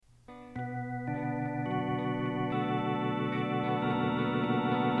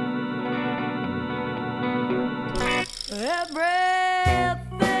Everything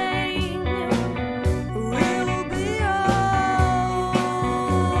will be alright.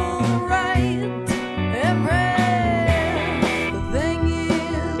 Everything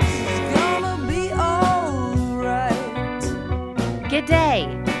is gonna be alright. G'day,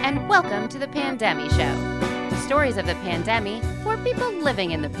 and welcome to the Pandemi Show. Stories of the pandemic for people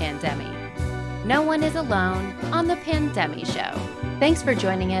living in the pandemic. No one is alone on the Pandemi Show. Thanks for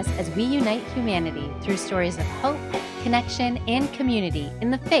joining us as we unite humanity through stories of hope, connection, and community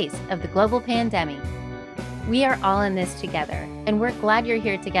in the face of the global pandemic. We are all in this together, and we're glad you're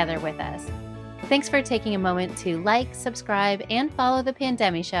here together with us. Thanks for taking a moment to like, subscribe, and follow the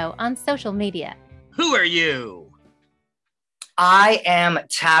Pandemi Show on social media. Who are you? I am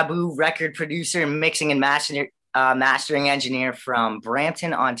Taboo, record producer, mixing and mastering engineer from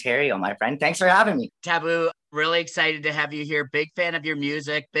Brampton, Ontario, my friend. Thanks for having me. Taboo, really excited to have you here. Big fan of your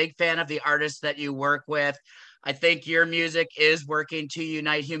music, big fan of the artists that you work with. I think your music is working to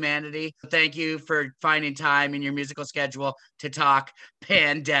unite humanity. Thank you for finding time in your musical schedule to talk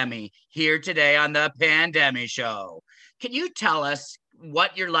Pandemi here today on the Pandemi Show. Can you tell us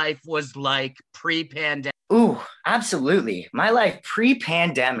what your life was like pre-pandemic? Ooh, absolutely. My life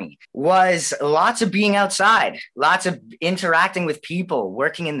pre-pandemic was lots of being outside, lots of interacting with people,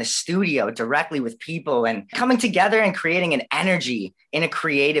 working in the studio directly with people and coming together and creating an energy in a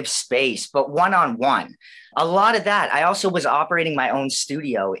creative space, but one-on-one. A lot of that. I also was operating my own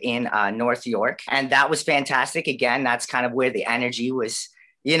studio in North York, and that was fantastic. Again, that's kind of where the energy was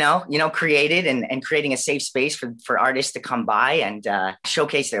created and creating a safe space for artists to come by and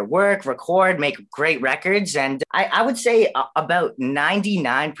showcase their work, record, make great records. And I would say about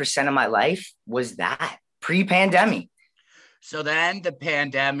 99% of my life was that pre-pandemic. So then the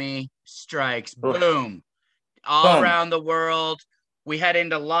pandemic strikes, boom, all around the world. We head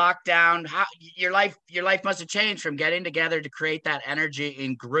into lockdown. How your life must have changed from getting together to create that energy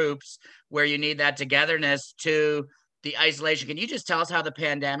in groups where you need that togetherness to the isolation. Can you just tell us how the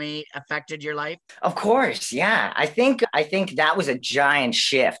pandemic affected your life? Of course. Yeah. I think that was a giant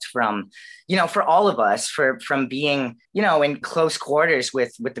shift from, for all of us, from being, in close quarters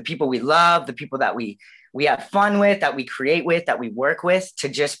with the people we love, the people that we have fun with, that we create with, that we work with, to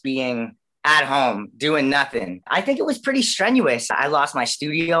just being at home doing nothing. I think it was pretty strenuous. I lost my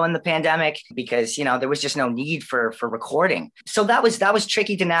studio in the pandemic because, there was just no need for recording. So that was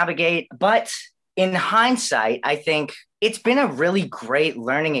tricky to navigate. But in hindsight, I think it's been a really great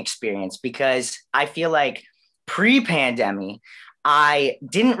learning experience because I feel like pre-pandemic, I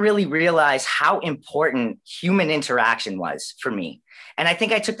didn't really realize how important human interaction was for me. And I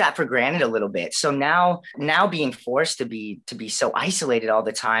think I took that for granted a little bit. So now being forced to be so isolated all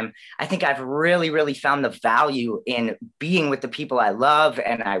the time, I think I've really, really found the value in being with the people I love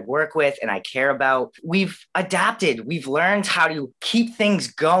and I work with and I care about. We've adapted. We've learned how to keep things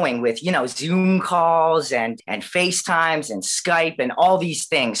going with, Zoom calls and FaceTimes and Skype and all these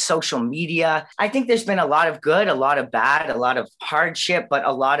things, social media. I think there's been a lot of good, a lot of bad, a lot of hardship, but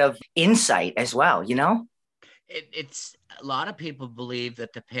a lot of insight as well, It's a lot of people believe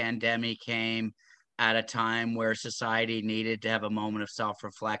that the pandemic came at a time where society needed to have a moment of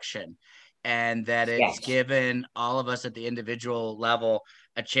self-reflection and that it's given all of us at the individual level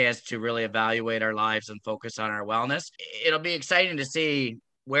a chance to really evaluate our lives and focus on our wellness. It'll be exciting to see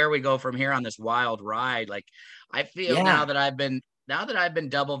where we go from here on this wild ride. Like I feel now that I've been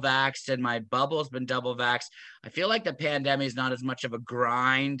double vaxxed and my bubble's been double vaxxed, I feel like the pandemic is not as much of a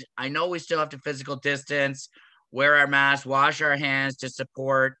grind. I know we still have to physical distance, wear our masks, wash our hands to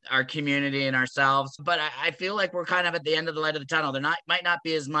support our community and ourselves. But I feel like we're kind of at the end of the light of the tunnel. There might not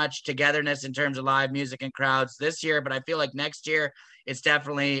be as much togetherness in terms of live music and crowds this year, but I feel like next year it's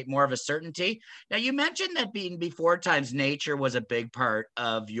definitely more of a certainty. Now, you mentioned that being before times, nature was a big part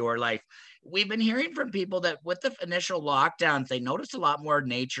of your life. We've been hearing from people that with the initial lockdowns, they noticed a lot more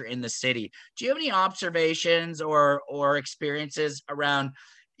nature in the city. Do you have any observations or experiences around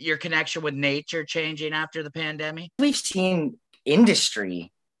your connection with nature changing after the pandemic? We've seen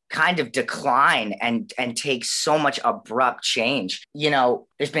industry kind of decline and take so much abrupt change.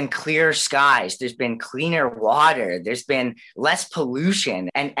 There's been clearer skies, there's been cleaner water, there's been less pollution.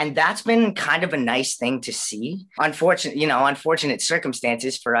 And that's been kind of a nice thing to see. Unfortunate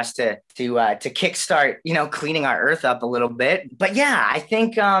circumstances for us to to kickstart, cleaning our earth up a little bit. But yeah, I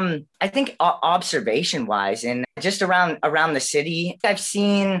think observation wise and just around the city, I've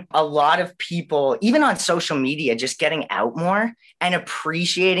seen a lot of people, even on social media, just getting out more and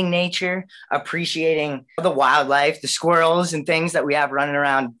appreciating nature, appreciating the wildlife, the squirrels and things that we have running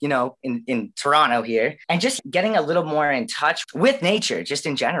around, in Toronto here, and just getting a little more in touch with nature, just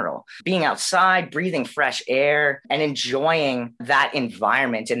in general, being outside, breathing fresh air and enjoying that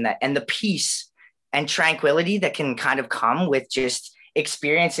environment and the peace and tranquility that can kind of come with just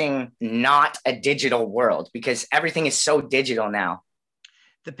experiencing not a digital world, because everything is so digital now.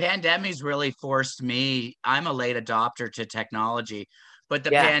 The pandemic's really forced me. I'm a late adopter to technology, but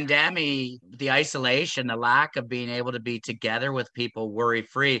the Yeah. pandemic, the isolation, the lack of being able to be together with people worry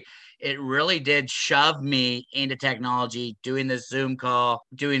free, it really did shove me into technology, doing this Zoom call,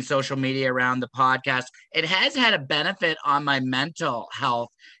 doing social media around the podcast. It has had a benefit on my mental health.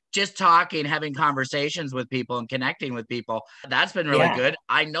 Just talking, having conversations with people and connecting with people. That's been really good.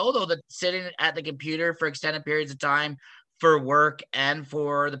 I know, though, that sitting at the computer for extended periods of time for work and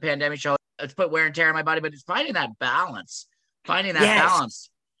for the pandemic show, it's put wear and tear on my body, but it's finding that balance.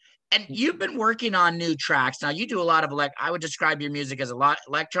 And you've been working on new tracks. Now, you do a lot of, I would describe your music as a lot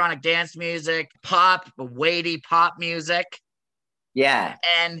electronic dance music, pop, weighty pop music. Yeah.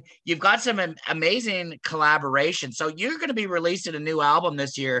 And you've got some amazing collaboration. So you're going to be releasing a new album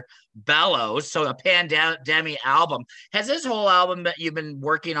this year, Bellows. So a pandemic album. Has this whole album that you've been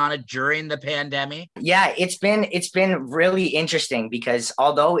working on it during the pandemic? Yeah, it's been really interesting because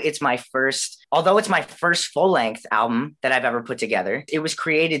although it's my first full length album that I've ever put together, it was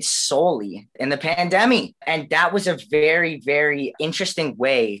created solely in the pandemic. And that was a very, very interesting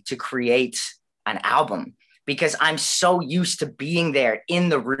way to create an album, because I'm so used to being there in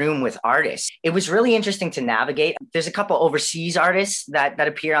the room with artists. It was really interesting to navigate. There's a couple overseas artists that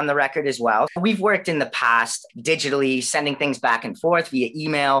appear on the record as well. We've worked in the past digitally, sending things back and forth via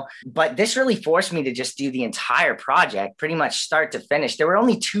email, but this really forced me to just do the entire project, pretty much start to finish. There were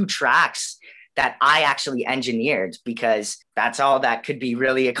only 2 tracks that I actually engineered, because that's all that could be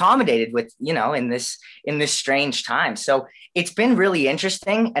really accommodated with, in this strange time. So it's been really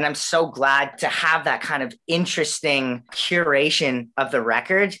interesting. And I'm so glad to have that kind of interesting curation of the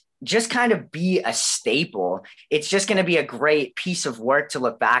record just kind of be a staple. It's just going to be a great piece of work to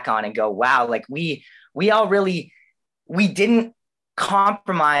look back on and go, wow, like we didn't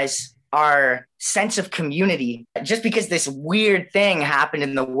compromise our sense of community just because this weird thing happened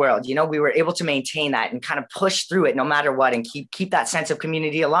in the world. We were able to maintain that and kind of push through it no matter what, and keep that sense of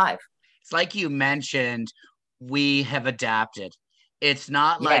community alive. It's like you mentioned, we have adapted. It's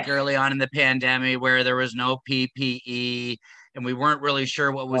not like early on in the pandemic where there was no PPE and we weren't really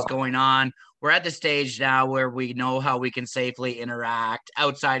sure what was going on. We're at the stage now where we know how we can safely interact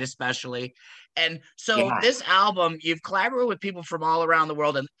outside, especially. And so this album, you've collaborated with people from all around the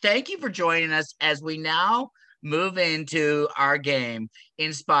world. And thank you for joining us as we now move into our game,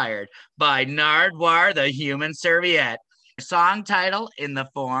 inspired by Nardwuar, the Human Serviette. Song title, In the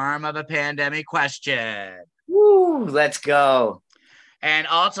Form of a Pandemic Question. Woo, let's go. And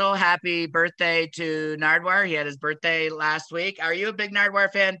also happy birthday to Nardwuar. He had his birthday last week. Are you a big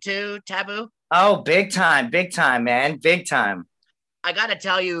Nardwuar fan too, Taboo? Oh, big time, man. Big time. I got to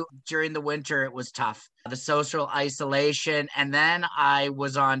tell you, during the winter, it was tough. The social isolation. And then I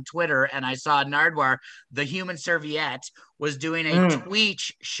was on Twitter and I saw Nardwuar, the Human Serviette, was doing a tweet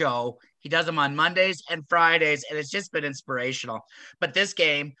show. He does them on Mondays and Fridays, and it's just been inspirational. But this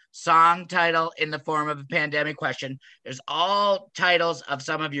game, song title, In the Form of a Pandemic Question, there's all titles of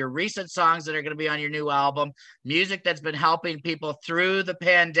some of your recent songs that are going to be on your new album, music that's been helping people through the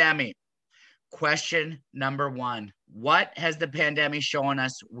pandemic. Question number 1. What has the pandemic shown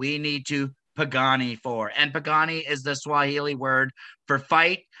us we need to Pagani for? And Pagani is the Swahili word for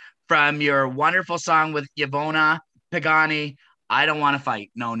fight. From your wonderful song with Yvonne Pagani, I don't want to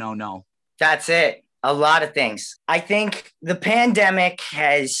fight. No. That's it. A lot of things. I think the pandemic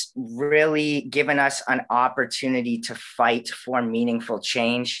has really given us an opportunity to fight for meaningful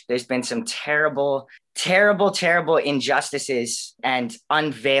change. There's been some terrible injustices and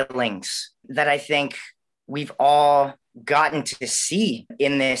unveilings that I think we've all gotten to see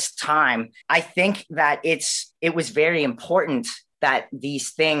in this time. I think that it was very important that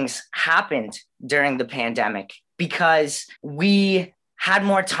these things happened during the pandemic because we had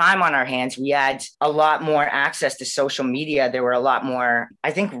more time on our hands. We had a lot more access to social media. There were a lot more, I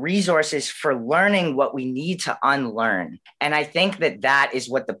think, resources for learning what we need to unlearn. And I think that is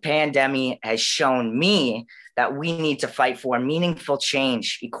what the pandemic has shown me, that we need to fight for: meaningful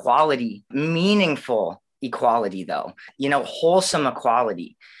change, equality, meaningful equality, though, wholesome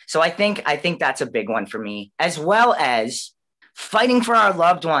equality. So I think that's a big one for me, as well as fighting for our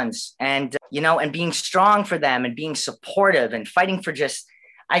loved ones and, and being strong for them and being supportive and fighting for just,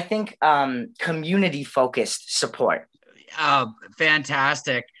 I think, community focused support.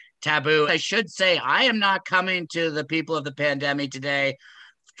 Fantastic. Taboo. I should say, I am not coming to the people of the pandemic today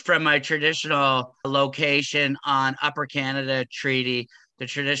from my traditional location on Upper Canada Treaty, the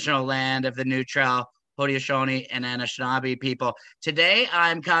traditional land of the Neutral, Haudenosaunee, and Anishinaabe people. Today,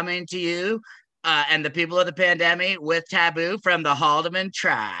 I'm coming to you and the people of the pandemic with Taboo from the Haldimand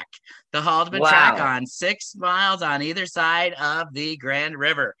Track. The Haldimand Track on 6 miles on either side of the Grand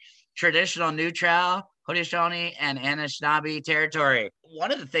River. Traditional Neutral, Haudenosaunee, and Anishinaabe territory.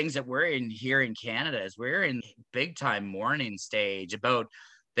 One of the things that we're in here in Canada is we're in big time mourning stage about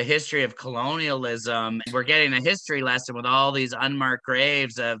the history of colonialism. We're getting a history lesson with all these unmarked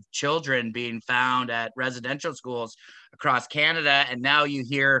graves of children being found at residential schools across Canada. And now you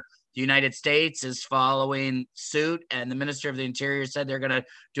hear the United States is following suit, and the Minister of the Interior said they're going to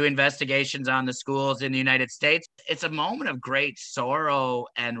do investigations on the schools in the United States. It's a moment of great sorrow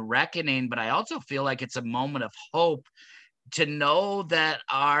and reckoning, but I also feel like it's a moment of hope to know that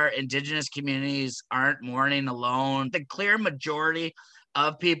our Indigenous communities aren't mourning alone. The clear majority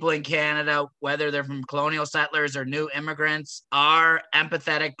of people in Canada, whether they're from colonial settlers or new immigrants, are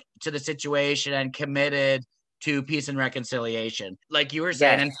empathetic to the situation and committed to peace and reconciliation. Like you were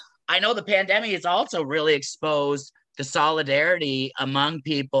saying, yes. And I know the pandemic has also really exposed the solidarity among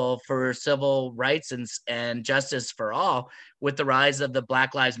people for civil rights and justice for all with the rise of the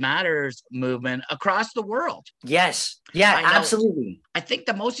Black Lives Matters movement across the world. Yes. Yeah, absolutely. I think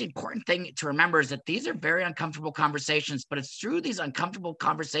the most important thing to remember is that these are very uncomfortable conversations, but it's through these uncomfortable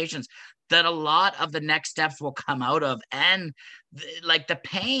conversations that a lot of the next steps will come out of. And like the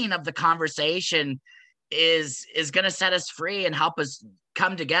pain of the conversation is going to set us free and help us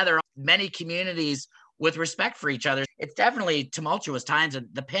come together. Many communities with respect for each other. It's definitely tumultuous times, and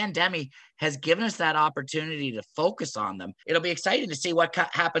the pandemic has given us that opportunity to focus on them. It'll be exciting to see what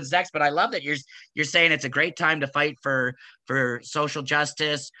happens next, but I love that you're saying it's a great time to fight for social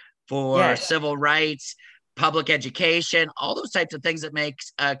justice, for civil rights, public education, all those types of things that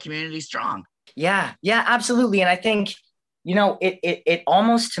makes a community strong. Yeah, absolutely. And I think, it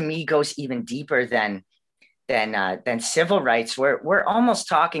almost to me goes even deeper than civil rights. We're almost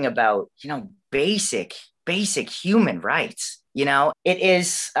talking about, basic human rights. It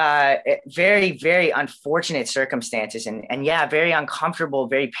is very, very unfortunate circumstances and very uncomfortable,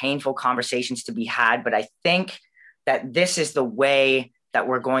 very painful conversations to be had. But I think that this is the way that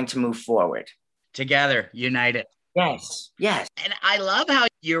we're going to move forward. Together, united. Yes. And I love how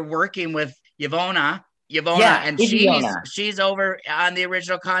you're working with Yvonna, and she's over on the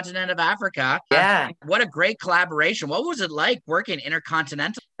original continent of Africa. Yeah. What a great collaboration. What was it like working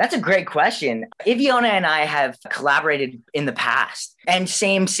intercontinental? That's a great question. Iviona and I have collaborated in the past, and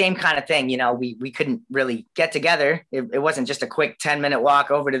same kind of thing. We couldn't really get together. It wasn't just a quick 10-minute walk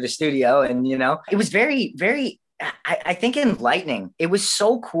over to the studio. And, it was very, very, I think, enlightening. It was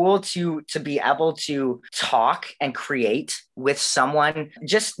so cool to be able to talk and create with someone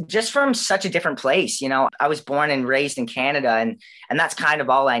just from such a different place. I was born and raised in Canada, and that's kind of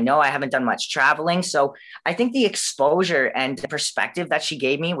all I know. I haven't done much traveling. So I think the exposure and the perspective that she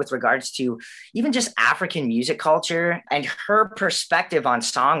gave me with regards to even just African music culture and her perspective on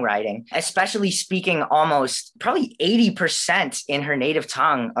songwriting, especially speaking almost probably 80% in her native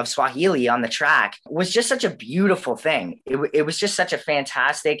tongue of Swahili on the track, was just such a beautiful thing. It was just such a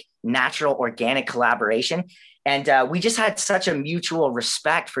fantastic, natural, organic collaboration. And we just had such a mutual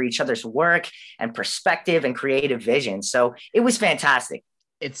respect for each other's work and perspective and creative vision. So it was fantastic.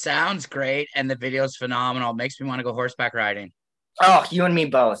 It sounds great. And the video is phenomenal. It makes me want to go horseback riding. Oh, you and me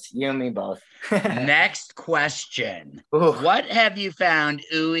both. Next question. Ooh. What have you found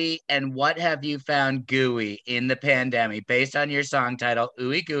ooey and what have you found gooey in the pandemic based on your song title,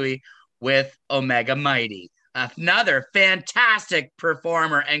 Ooey Gooey with Omega Mighty? Another fantastic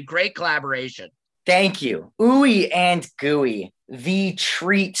performer and great collaboration. Thank you. Ooey and gooey, the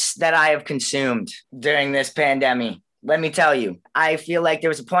treats that I have consumed during this pandemic. Let me tell you, I feel like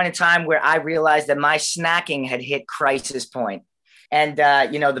there was a point in time where I realized that my snacking had hit crisis point. And,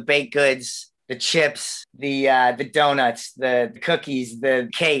 the baked goods, the chips, the donuts, the cookies, the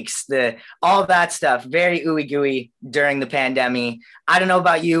cakes, all that stuff, very ooey gooey during the pandemic. I don't know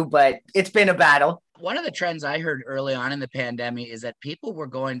about you, but it's been a battle. One of the trends I heard early on in the pandemic is that people were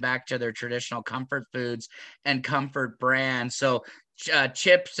going back to their traditional comfort foods and comfort brands. So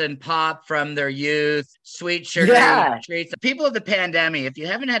chips and pop from their youth, sweet sugary treats. The people of the pandemic, if you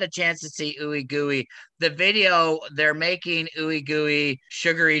haven't had a chance to see Ooey Gooey, the video, they're making Ooey Gooey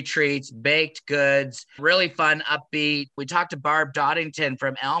sugary treats, baked goods, really fun, upbeat. We talked to Barb Doddington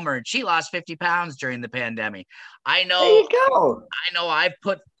from Elmer, and she lost 50 pounds during the pandemic. I know. There you go. I know I've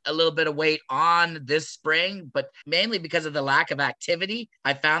put a little bit of weight on this spring, but mainly because of the lack of activity.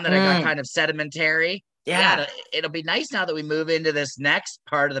 I found that I got kind of sedimentary. Yeah, it'll be nice now that we move into this next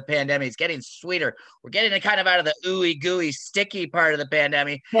part of the pandemic. It's getting sweeter. We're getting it kind of out of the ooey gooey sticky part of the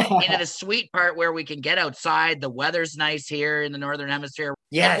pandemic into the sweet part where we can get outside. The weather's nice here in the Northern Hemisphere.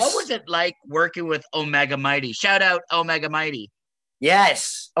 Yes. And what was it like working with Omega Mighty? Shout out Omega Mighty.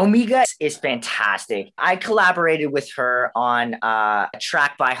 Yes, Omega is fantastic. I collaborated with her on a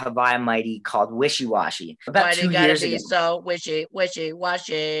track by Hawaii Mighty called Wishy Washy about 2 years ago. So wishy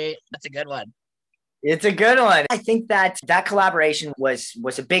washy. That's a good one. It's a good one. I think that collaboration was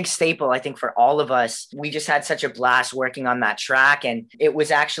a big staple, I think, for all of us. We just had such a blast working on that track. And it was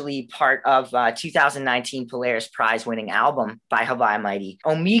actually part of 2019 Polaris Prize winning album by Hawaii Mighty.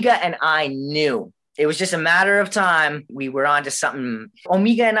 Omega and I knew. It was just a matter of time. We were on to something.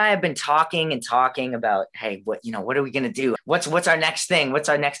 Omega and I have been talking about, hey, what are we going to do? What's our next thing? What's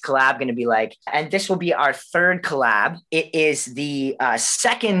our next collab going to be like? And this will be our third collab. It is the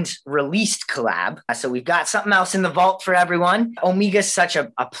second released collab. So we've got something else in the vault for everyone. Omega's such a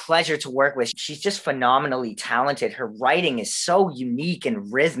pleasure to work with. She's just phenomenally talented. Her writing is so unique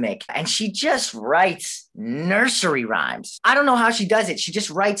and rhythmic, and she just writes nursery rhymes. I don't know how she does it. She just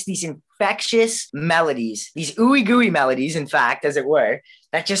writes these infectious melodies, these ooey gooey melodies, in fact, as it were,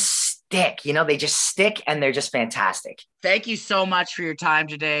 that just stick. They just stick, and they're just fantastic. Thank you so much for your time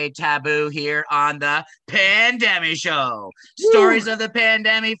today, Taboo, here on the Pandemic Show. Woo. Stories of the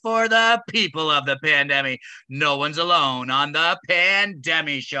pandemic for the people of the pandemic. No one's alone on the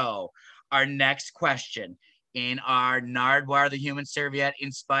Pandemic Show. Our next question in our Nardwuar the Human Serviette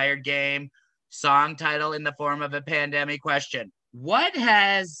inspired game, song title in the form of a pandemic question. What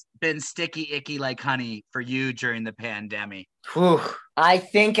has been sticky icky like honey for you during the pandemic? Whew. I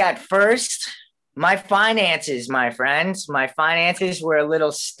think at first, my finances, my friends, were a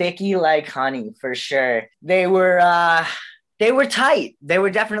little sticky like honey for sure. They were tight. They were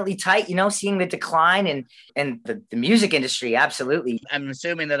definitely tight, seeing the decline in the music industry. Absolutely. I'm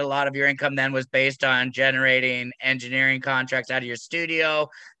assuming that a lot of your income then was based on generating engineering contracts out of your studio.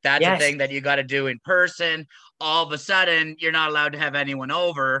 That's a thing that you got to do in person. All of a sudden, you're not allowed to have anyone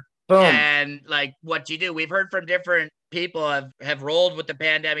over. Boom. And like, what do you do? We've heard from different people have rolled with the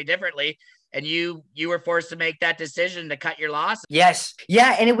pandemic differently. And you were forced to make that decision to cut your losses. Yes.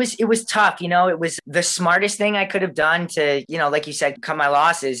 Yeah. And it was tough. It was the smartest thing I could have done to, like you said, cut my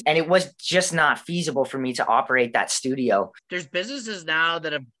losses. And it was just not feasible for me to operate that studio. There's businesses now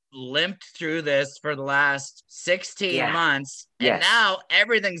that have limped through this for the last 16 months. And now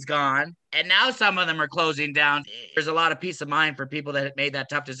everything's gone. And now some of them are closing down. There's a lot of peace of mind for people that had made that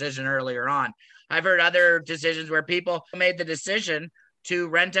tough decision earlier on. I've heard other decisions where people made the decision to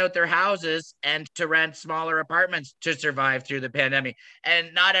rent out their houses and to rent smaller apartments to survive through the pandemic.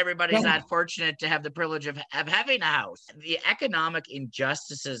 And not everybody's that fortunate to have the privilege of having a house. The economic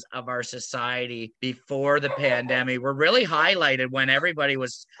injustices of our society before the pandemic were really highlighted when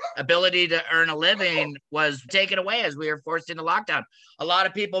everybody's ability to earn a living was taken away as we were forced into lockdown. A lot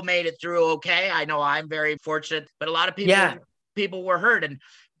of people made it through okay. I know I'm very fortunate, but a lot of people were hurt. And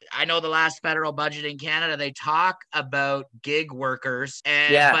I know the last federal budget in Canada, they talk about gig workers,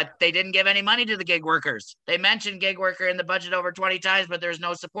 but they didn't give any money to the gig workers. They mentioned gig worker in the budget over 20 times, but there's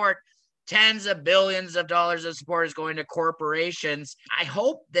no support. Tens of billions of dollars of support is going to corporations. I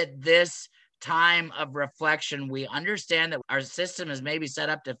hope that this time of reflection, we understand that our system is maybe set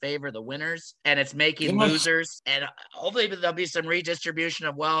up to favor the winners and it's making losers. And hopefully there'll be some redistribution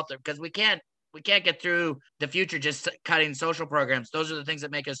of wealth, because we can't get through the future just cutting social programs. Those are the things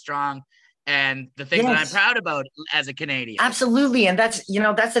that make us strong and the things that I'm proud about as a Canadian. Absolutely. And that's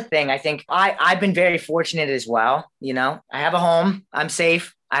the thing. I think I've been very fortunate as well. I have a home, I'm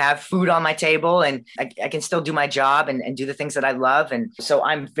safe. I have food on my table, and I can still do my job and do the things that I love. And so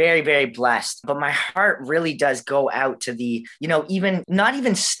I'm very, very blessed. But my heart really does go out to the, even not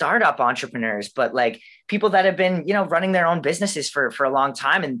even startup entrepreneurs, but like people that have been, running their own businesses for a long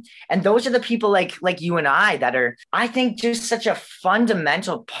time. And those are the people like you and I that are, I think, just such a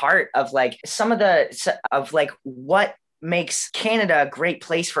fundamental part of like some of the, of like what makes Canada a great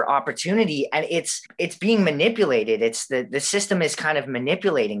place for opportunity, and it's being manipulated. It's the system is kind of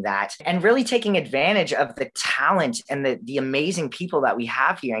manipulating that and really taking advantage of the talent and the amazing people that we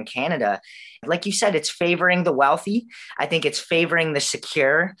have here in Canada. Like you said, it's favoring the wealthy. I think it's favoring the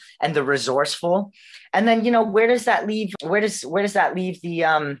secure and the resourceful. And then, where does that leave? Where does that leave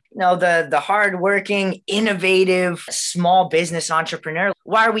the the hardworking, innovative, small business entrepreneur?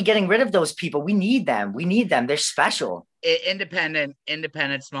 Why are we getting rid of those people? We need them. We need them. They're special.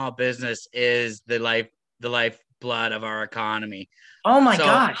 Independent small business is the lifeblood of our economy. Oh my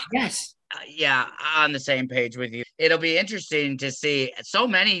gosh, yes. Yeah, on the same page with you. It'll be interesting to see. So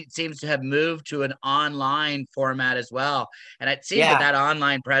many seems to have moved to an online format as well. And it seems that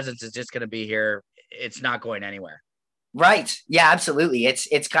online presence is just going to be here. It's not going anywhere. Right. Yeah, absolutely.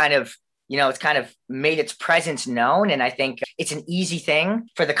 It's kind of, it's kind of made its presence known. And I think it's an easy thing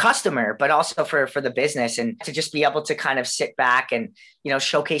for the customer, but also for the business, and to just be able to kind of sit back and,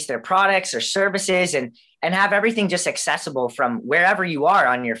 showcase their products or services and have everything just accessible from wherever you are,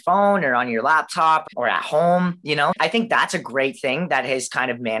 on your phone or on your laptop or at home. I think that's a great thing that has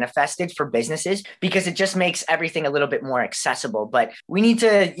kind of manifested for businesses, because it just makes everything a little bit more accessible. But we need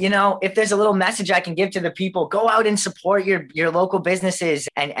to, if there's a little message I can give to the people, go out and support your local businesses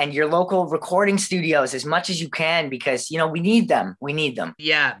and your local recording studios as much as you can, because, we need them. We need them.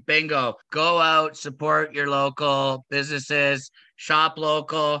 Yeah, bingo. Go out, support your local businesses, shop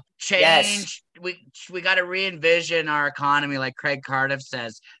local, change. Yes. We got to re-envision our economy, like Craig Cardiff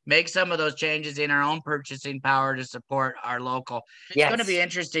says. Make some of those changes in our own purchasing power to support our local. It's going to be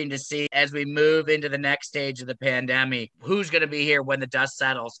interesting to see as we move into the next stage of the pandemic, who's going to be here when the dust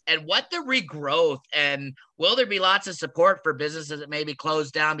settles, and what the regrowth, and will there be lots of support for businesses that maybe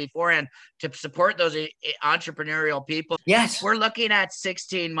closed down beforehand to support those entrepreneurial people? Yes. We're looking at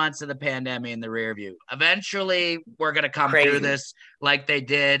 16 months of the pandemic in the rear view. Eventually, we're going to come through this like they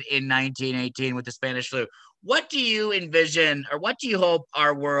did in 1918 with the Spanish flu. What do you envision, or what do you hope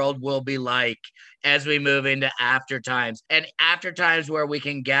our world will be like as we move into after times, and after times where we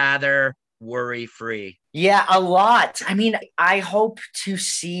can gather worry-free? Yeah, a lot. I mean, I hope to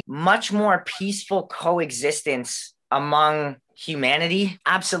see much more peaceful coexistence among humanity.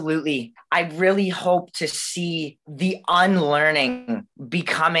 Absolutely. I really hope to see the unlearning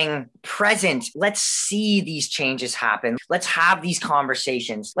becoming present. Let's see these changes happen. Let's have these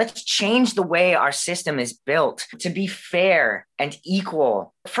conversations. Let's change the way our system is built to be fair and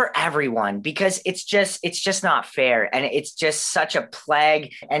equal for everyone, because it's just not fair. And it's just such a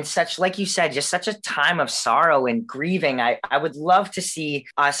plague, and such, like you said, just such a time of sorrow and grieving. I would love to see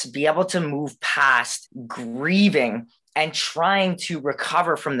us be able to move past grieving and trying to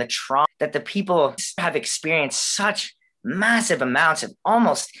recover from the trauma that the people have experienced, such massive amounts of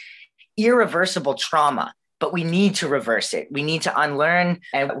almost irreversible trauma. But we need to reverse it. We need to unlearn,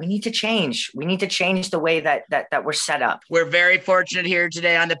 and we need to change. We need to change the way that we're set up. We're very fortunate here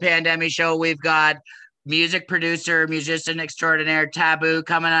today on the Pandemic Show. We've got music producer, musician extraordinaire Taboo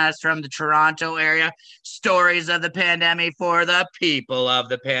coming at us from the Toronto area. Stories of the pandemic for the people of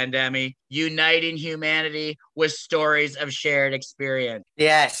the pandemic, uniting humanity with stories of shared experience.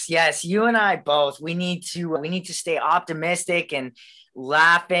 Yes. You and I both. We need to stay optimistic and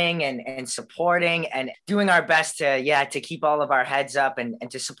laughing and supporting and doing our best to keep all of our heads up and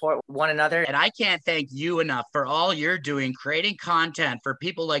to support one another. And I can't thank you enough for all you're doing, creating content for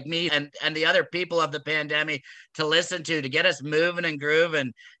people like me and the other people of the pandemic to listen to get us moving and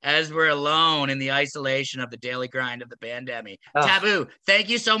grooving as we're alone in the isolation of the daily grind of the pandemic. Oh. Taboo, thank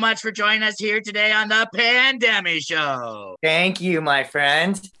you so much for joining us here today on the Pandemic Show. Thank you, my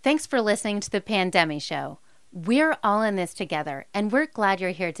friend. Thanks for listening to the Pandemic Show. We're all in this together, and we're glad you're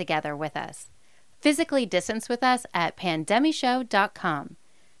here together with us. Physically distance with us at pandemicshow.com.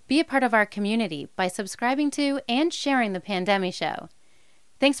 Be a part of our community by subscribing to and sharing the Pandemic Show.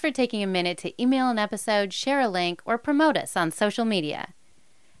 Thanks for taking a minute to email an episode, share a link, or promote us on social media.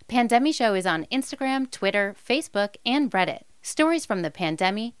 Pandemic Show is on Instagram, Twitter, Facebook, and Reddit. Stories from the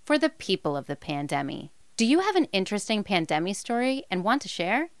pandemic for the people of the pandemic. Do you have an interesting pandemic story and want to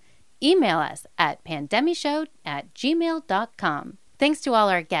share? Email us at pandemicshow@gmail.com. Thanks to all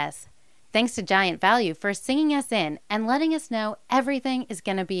our guests. Thanks to Giant Value for singing us in and letting us know everything is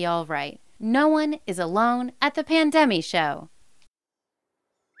going to be all right. No one is alone at the Pandemic Show.